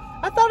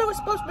 I thought it was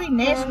supposed to be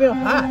Nashville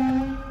hot.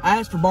 I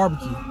asked for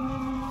barbecue.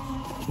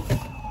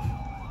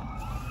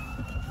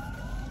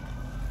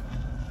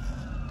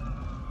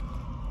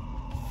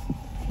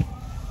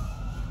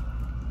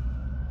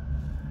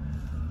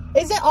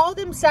 Isn't all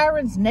them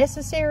sirens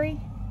necessary?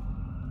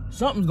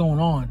 Something's going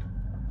on.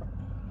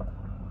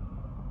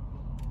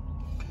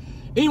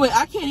 Anyway,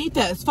 I can't eat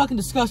that. It's fucking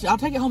disgusting. I'll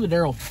take it home to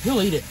Daryl.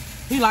 He'll eat it.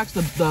 He likes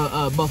the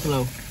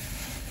buffalo.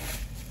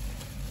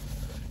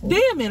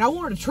 Damn it, I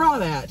wanted to try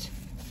that.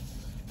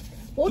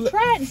 Well,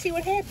 try it and see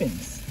what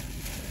happens.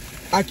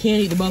 I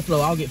can't eat the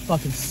buffalo. I'll get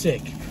fucking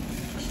sick.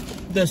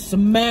 The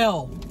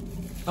smell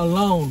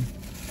alone.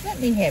 Let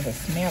me have a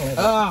smell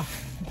of it.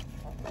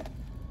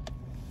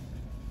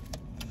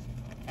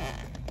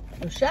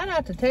 Well, shout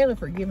out to Taylor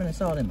for giving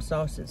us all them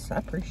sauces. I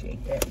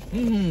appreciate that.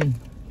 Mmm.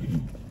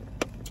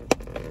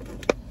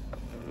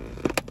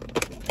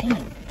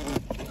 Damn.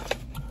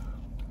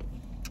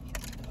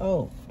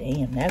 Oh,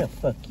 damn, that'll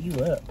fuck you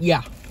up.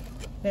 Yeah.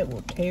 That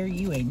will tear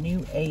you a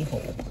new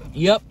a-hole.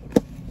 Yep.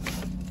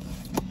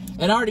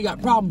 And I already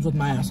got problems with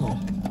my asshole.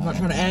 I'm not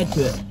trying to add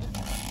to it.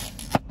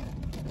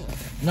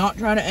 Not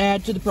trying to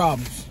add to the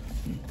problems.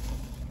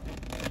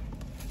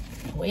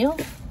 Well,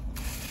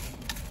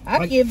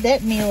 I'd give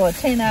that meal a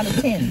 10 out of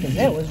 10 because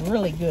that was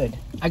really good.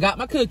 I got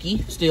my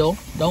cookie still.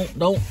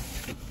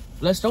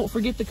 Let's don't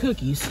forget the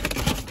cookies.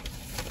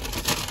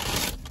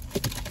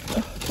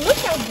 Look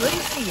how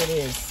greasy it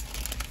is.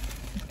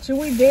 Should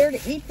we dare to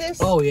eat this?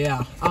 Oh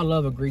yeah, I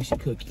love a greasy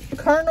cookie.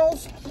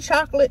 Colonel's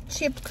chocolate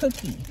chip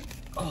cookie.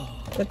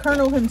 Oh. The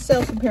Colonel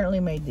himself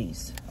apparently made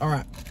these. All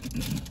right.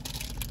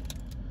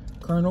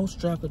 Colonel's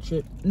chocolate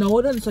chip. No,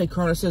 it doesn't say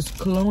Colonel. It says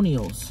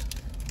Colonials.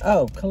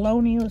 Oh,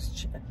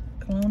 Colonials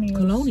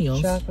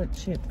chocolate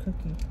chip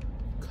cookie.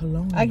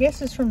 Colonial. I guess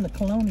it's from the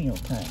colonial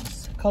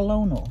times.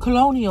 Colonial.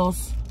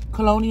 Colonials.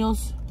 Colonel.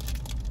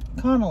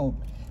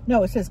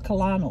 No, it says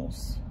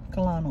Colonels.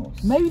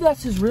 Colonels. Maybe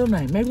that's his real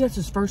name. Maybe that's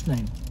his first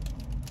name.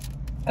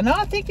 And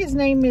I think his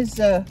name is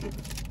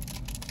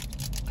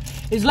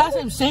his last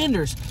name's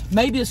Sanders.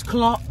 Maybe it's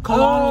Colonel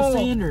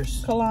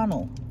Sanders.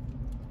 Colonel.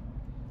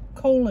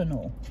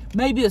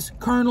 Maybe it's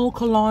Kernel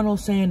Colonel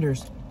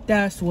Sanders.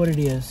 That's what it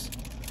is.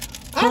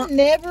 I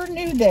never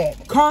knew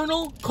that.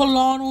 Kernel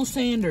Colonel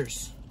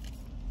Sanders.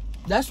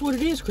 That's what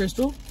it is,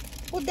 Crystal.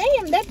 Well,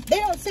 damn, they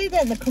don't say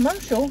that in the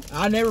commercial.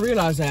 I never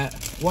realized that.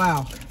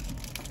 Wow.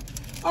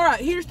 All right,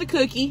 here's the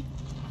cookie.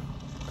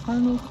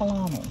 Kernel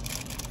Colonel.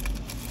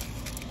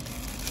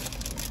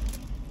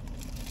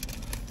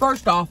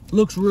 First off,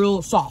 looks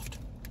real soft.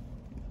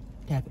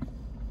 Tap it.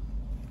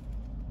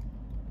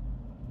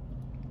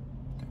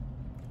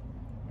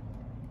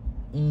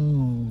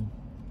 Mmm.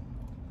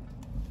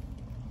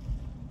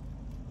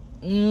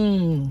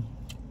 Mmm.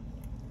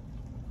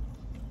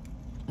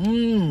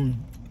 Mmm.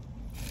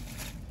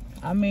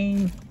 I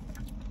mean,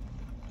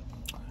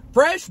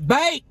 fresh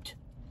baked.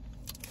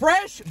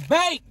 Fresh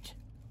baked.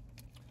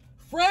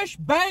 Fresh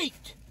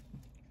baked.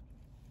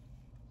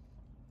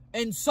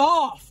 And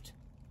soft.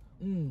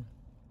 Mmm.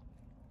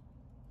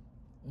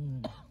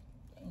 Mmm.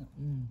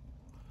 Mmm.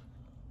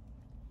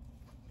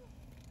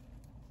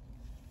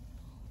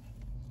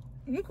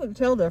 you can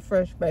tell they're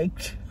fresh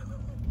baked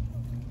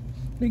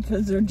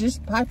because they're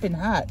just piping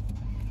hot.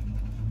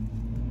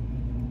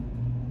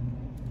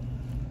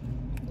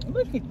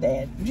 Look at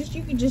that.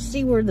 You can just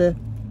see where the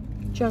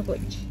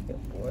chocolate chip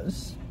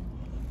was.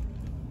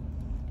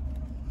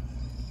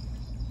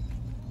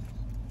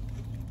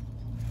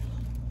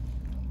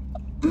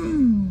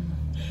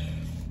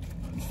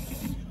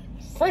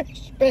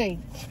 Fresh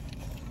baked.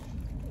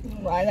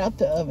 Right out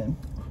the oven.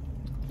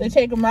 They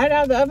take them right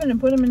out of the oven and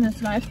put them in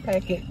this nice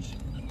package.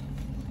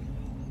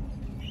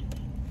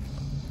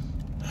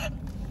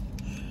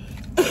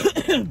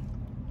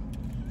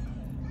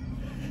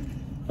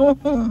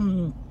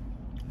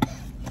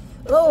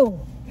 Oh.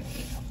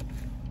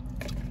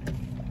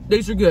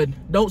 These are good.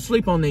 Don't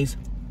sleep on these.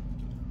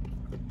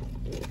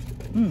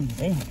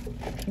 Damn.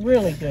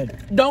 Really good.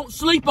 Don't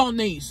sleep on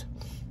these.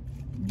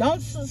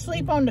 Don't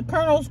sleep on the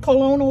Colonel's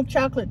Colonel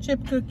chocolate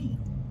chip cookie.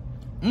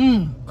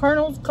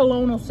 Colonel's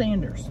Colonel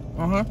Sanders.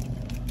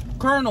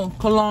 Kernel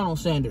Colonel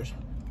Sanders.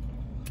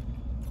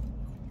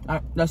 All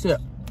right, that's it.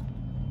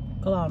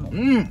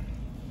 Colonel.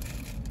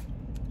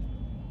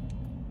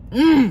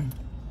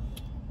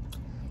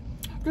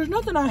 There's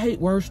nothing I hate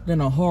worse than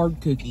a hard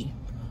cookie.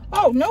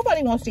 Oh,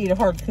 nobody wants to eat a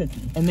hard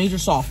cookie. And these are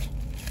soft.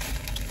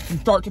 From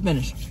start to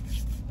finish.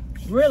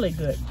 Really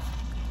good.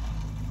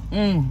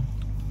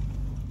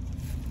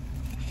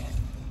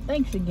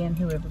 Thanks again,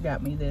 whoever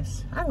got me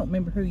this. I don't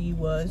remember who you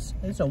was.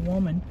 It's a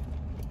woman.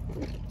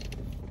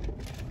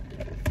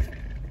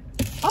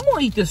 I'm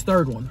gonna eat this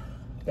third one.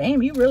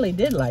 Damn, you really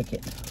did like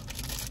it.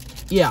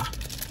 Yeah.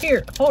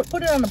 Here,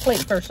 put it on the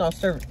plate first. I'll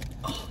serve it.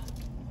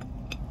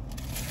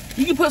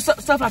 You can put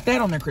stuff like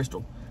that on there,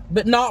 Crystal.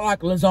 But not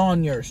like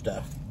lasagna or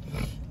stuff.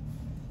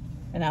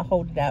 And I'll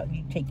hold it out and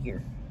you take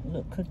your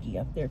little cookie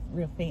up there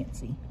real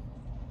fancy.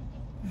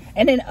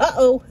 And then,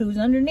 who's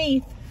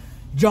underneath?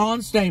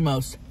 John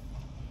Stamos.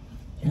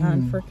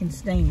 John frickin'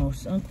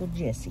 Stamos, Uncle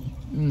Jesse.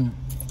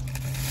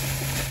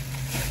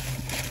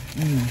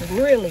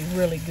 Really,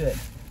 really good.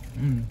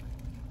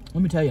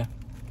 Let me tell you.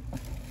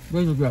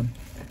 Really good.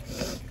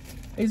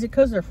 Is it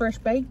because they're fresh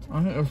baked?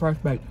 I think they're fresh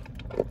baked.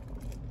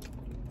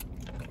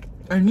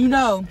 And you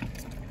know,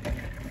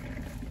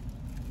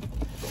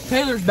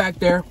 Taylor's back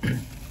there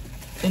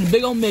in a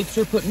big old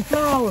mixer putting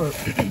flour,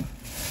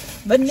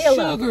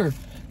 Vanilla. sugar,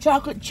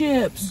 chocolate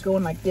chips.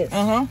 Going like this.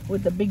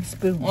 With the big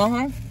spoon.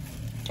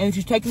 And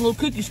she's taking a little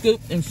cookie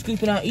scoop and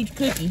scooping out each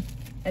cookie.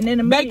 And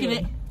then baking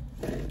it.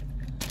 And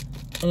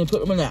then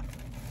put them in that.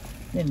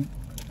 Then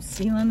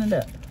sealing it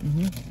up.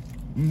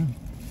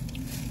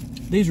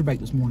 These were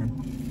baked this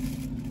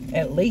morning.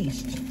 At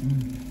least.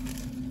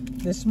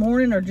 This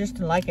morning or just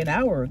like an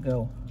hour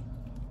ago.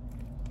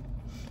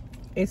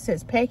 It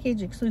says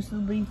package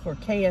exclusively for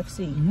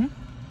KFC.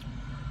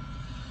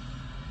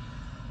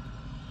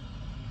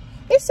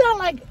 It sounds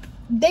like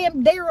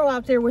damn Daryl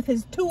out there with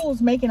his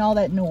tools making all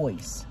that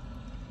noise.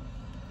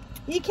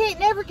 You can't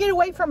never get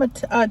away from a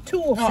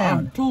tool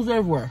sound. Tools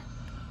everywhere.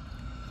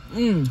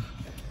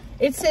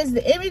 It says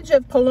the image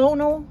of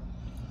Colonel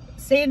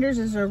Sanders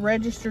is a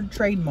registered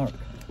trademark.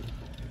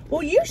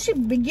 Well, you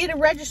should get a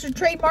registered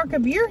trademark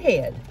of your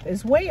head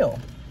as well.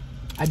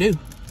 I do.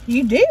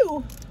 You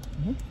do?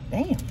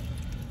 Damn.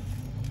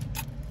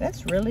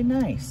 That's really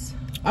nice.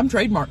 I'm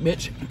trademark,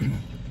 bitch.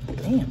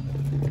 Damn.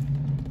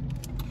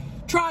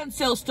 Try and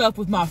sell stuff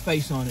with my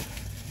face on it.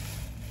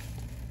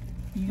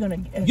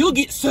 You'll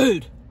get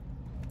sued.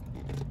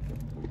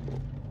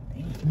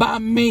 By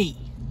me.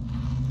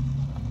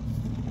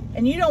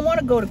 And you don't want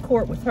to go to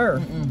court with her.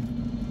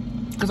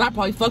 Because I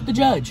probably fucked the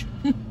judge.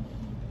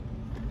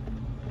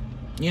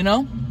 You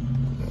know?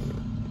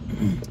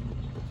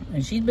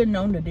 And she's been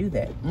known to do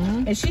that.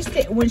 And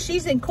when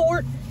she's in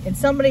court and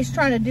somebody's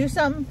trying to do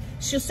something,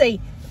 she'll say,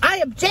 "I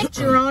object,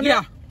 Your Honor."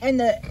 Yeah.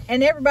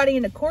 And everybody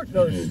in the court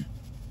goes.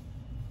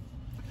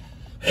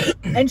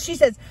 And she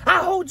says,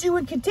 "I hold you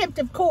in contempt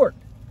of court."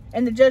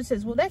 And the judge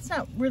says, "Well, that's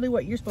not really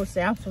what you're supposed to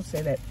say. I'm supposed to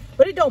say that."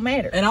 But it don't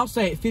matter. And I'll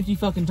say it 50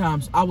 fucking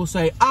times. I will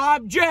say, "I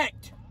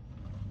object."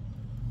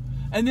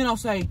 And then I'll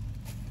say,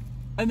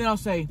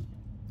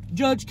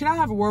 "Judge, can I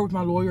have a word with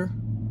my lawyer?"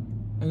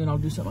 And then I'll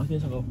do something like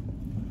this. I'll go.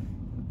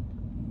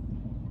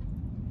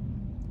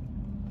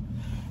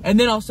 And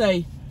then I'll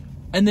say,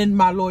 and then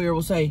my lawyer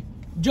will say,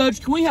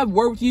 "Judge, can we have a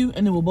word with you?"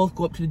 And then we'll both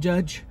go up to the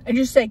judge. And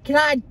just say, can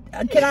I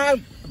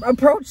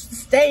approach the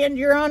stand,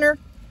 Your Honor?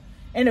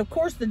 And of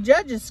course the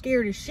judge is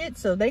scared as shit,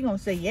 so they're going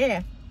to say,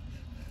 yeah.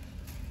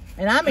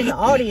 And I'm in the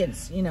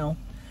audience, you know.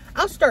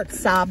 I'll start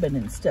sobbing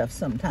and stuff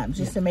sometimes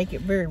just to make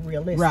it very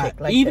realistic. Right.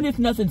 Like even if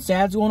nothing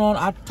sad's going on,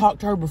 I talked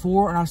to her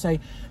before and I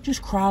say,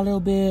 just cry a little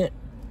bit.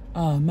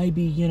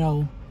 Maybe, you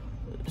know,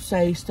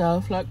 say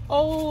stuff like,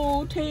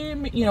 "Oh,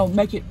 Tammy," you know,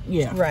 make it,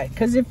 yeah. Right.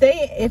 Because if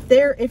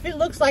it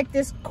looks like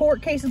this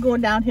court case is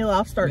going downhill,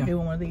 I'll start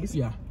doing one of these.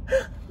 Yeah.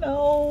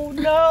 No.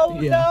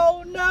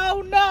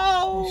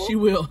 She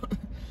will.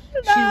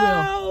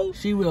 No.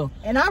 She will.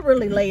 And I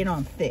really lay it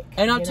on thick.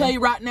 And I'll tell you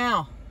right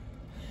now,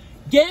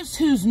 guess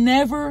who's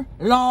never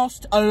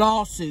lost a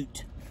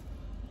lawsuit?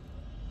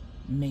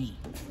 Me.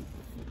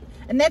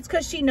 And that's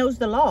because she knows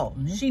the law.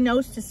 She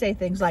knows to say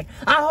things like,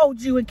 "I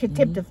hold you in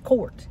contempt of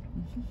court.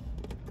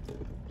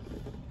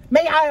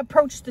 May I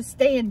approach the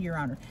stand, Your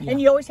Honor?" And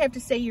you always have to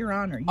say Your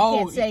Honor. You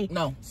can't say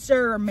no,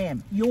 sir or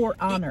ma'am, Your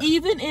Honor.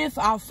 Even if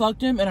I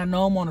fucked him and I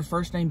know him on a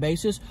first name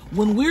basis,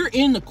 when we're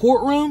in the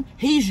courtroom,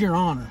 he's Your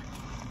Honor.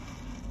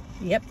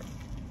 Yep.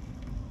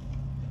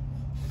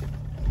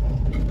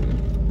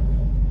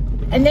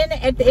 And then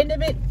at the end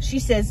of it, she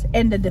says,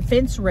 "And the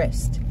defense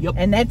rests." Yep.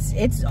 And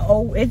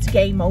it's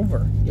game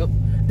over. Yep.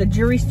 The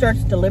jury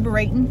starts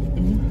deliberating,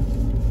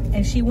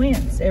 and she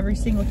wins every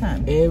single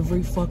time.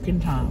 Every fucking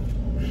time.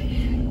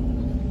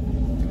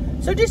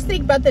 So just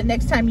think about that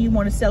next time you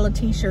want to sell a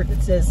t-shirt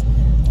that says,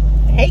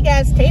 "Hey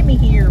guys, Tammy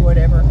here," or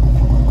whatever.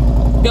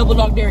 Double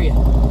dog dare you.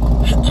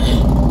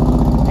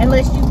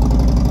 Unless you,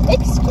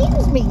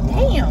 excuse me,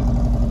 damn.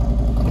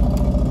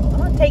 I'm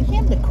going to take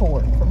him to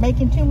court for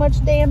making too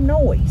much damn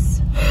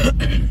noise.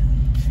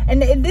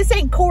 And this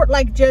ain't court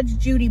like Judge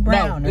Judy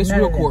Brown. No, it's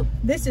real court.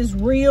 This is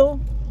real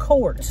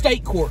court.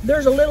 State court.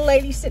 There's a little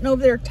lady sitting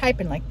over there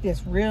typing like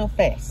this real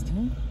fast.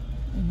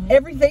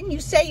 Everything you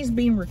say is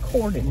being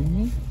recorded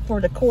for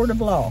the court of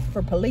law,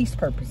 for police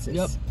purposes.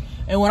 Yep.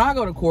 And when I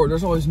go to court,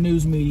 there's always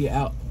news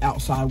media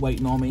outside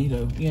waiting on me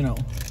to, you know,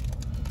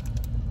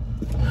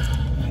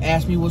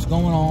 ask me what's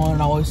going on.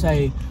 And I always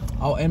say,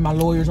 oh, and my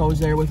lawyer's always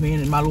there with me,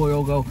 and my lawyer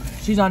will go,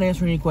 "She's not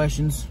answering any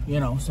questions,"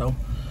 you know, so.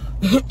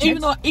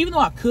 even though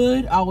I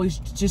could, I always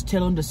just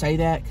tell them to say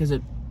that because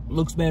it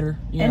looks better,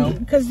 you know.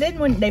 Because then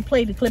when they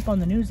play the clip on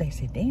the news, they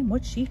say, "Damn,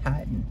 what's she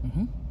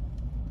hiding?"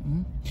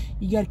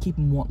 You got to keep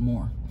them wanting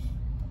more,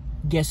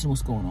 guessing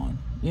what's going on,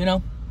 you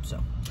know.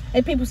 So.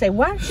 And people say,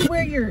 "Why don't you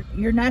wear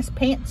your nice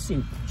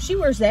pantsuit?" She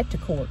wears that to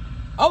court.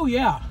 Oh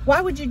yeah.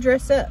 Why would you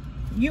dress up?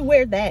 You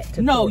wear that to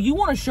court. No, you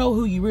want to show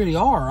who you really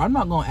are. I'm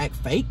not going to act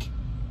fake.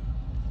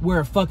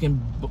 Wear a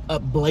fucking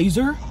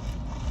blazer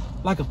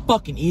like a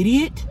fucking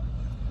idiot.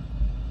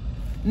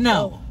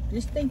 No. So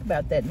just think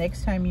about that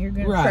next time you're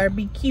going to try to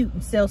be cute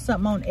and sell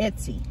something on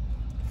Etsy.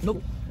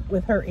 Nope.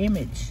 With her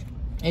image.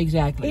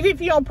 Exactly. Even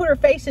if you don't put her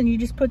face in, you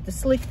just put the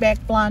slick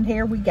back blonde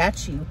hair, we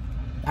got you.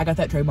 I got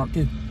that trademark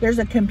too. There's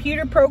a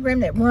computer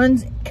program that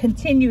runs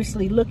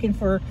continuously looking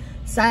for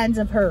signs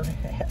of her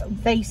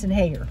face and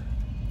hair.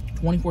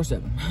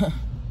 24/7.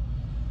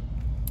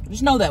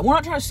 Just know that. We're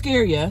not trying to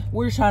scare you.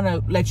 We're just trying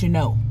to let you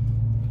know.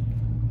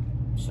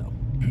 So.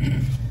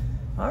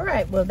 All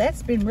right. Well,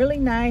 that's been really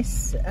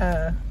nice.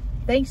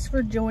 Thanks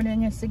for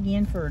joining us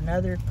again for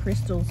another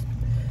Crystal's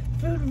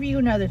food review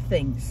and other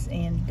things.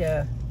 And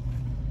add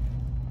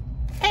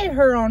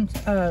her on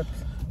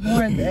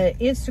more of the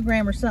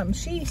Instagram or something.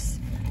 She's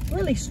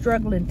really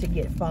struggling to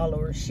get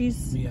followers.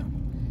 She's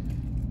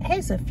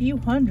has a few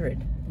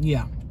hundred.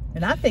 Yeah.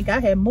 And I think I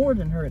have more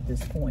than her at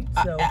this point.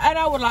 So and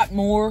I would like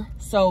more.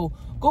 So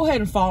go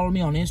ahead and follow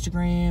me on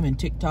Instagram and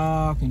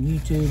TikTok and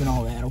YouTube and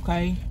all that,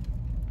 okay?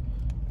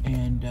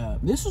 And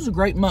this was a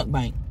great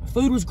mukbang.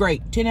 Food was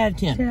great. 10 out of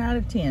 10. 10 out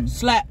of 10.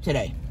 Slap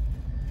today.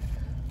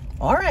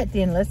 All right,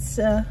 then. Let's...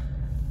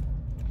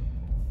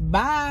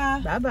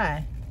 Bye.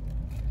 Bye-bye.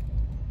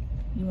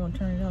 You want to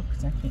turn it off?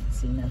 Because I can't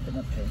see nothing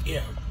up there.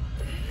 Yeah.